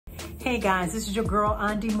Hey guys, this is your girl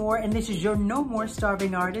Andi Moore, and this is your No More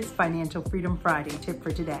Starving Artist Financial Freedom Friday tip for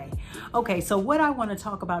today. Okay, so what I want to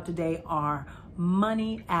talk about today are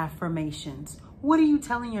money affirmations. What are you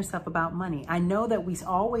telling yourself about money? I know that we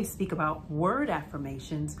always speak about word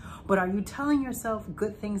affirmations, but are you telling yourself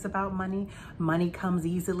good things about money? Money comes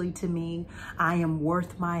easily to me. I am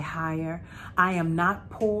worth my hire. I am not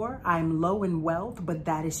poor. I'm low in wealth, but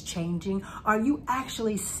that is changing. Are you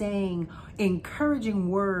actually saying encouraging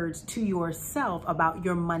words to yourself about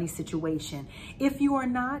your money situation? If you are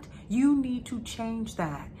not, you need to change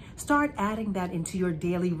that. Start adding that into your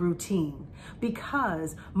daily routine,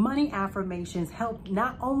 because money affirmations help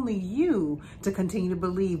not only you to continue to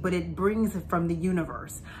believe, but it brings it from the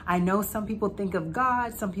universe. I know some people think of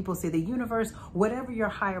God, some people say the universe, whatever your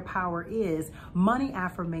higher power is, money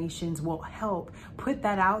affirmations will help put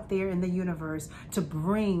that out there in the universe to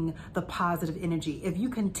bring the positive energy. If you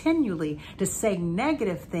continually to say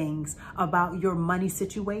negative things about your money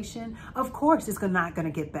situation, of course it's not going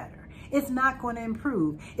to get better. It's not going to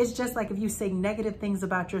improve. It's just like if you say negative things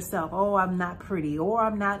about yourself. Oh, I'm not pretty, or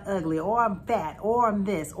I'm not ugly, or I'm fat, or I'm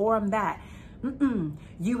this, or I'm that.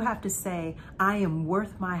 You have to say, I am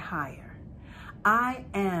worth my hire. I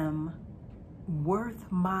am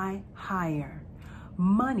worth my hire.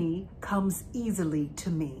 Money comes easily to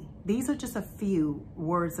me. These are just a few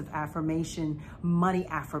words of affirmation, money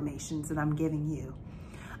affirmations that I'm giving you.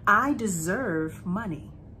 I deserve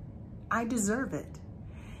money. I deserve it.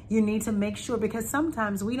 You need to make sure, because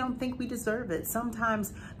sometimes we don't think we deserve it.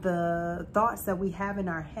 Sometimes the thoughts that we have in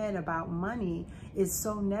our head about money is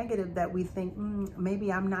so negative that we think,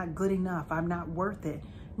 maybe I'm not good enough. I'm not worth it.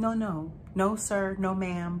 No, sir, no,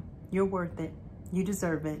 ma'am. You're worth it. You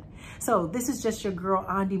deserve it. So this is just your girl,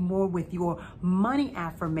 Andi Moore, with your money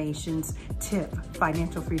affirmations tip,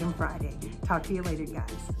 Financial Freedom Friday. Talk to you later,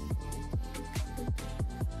 guys.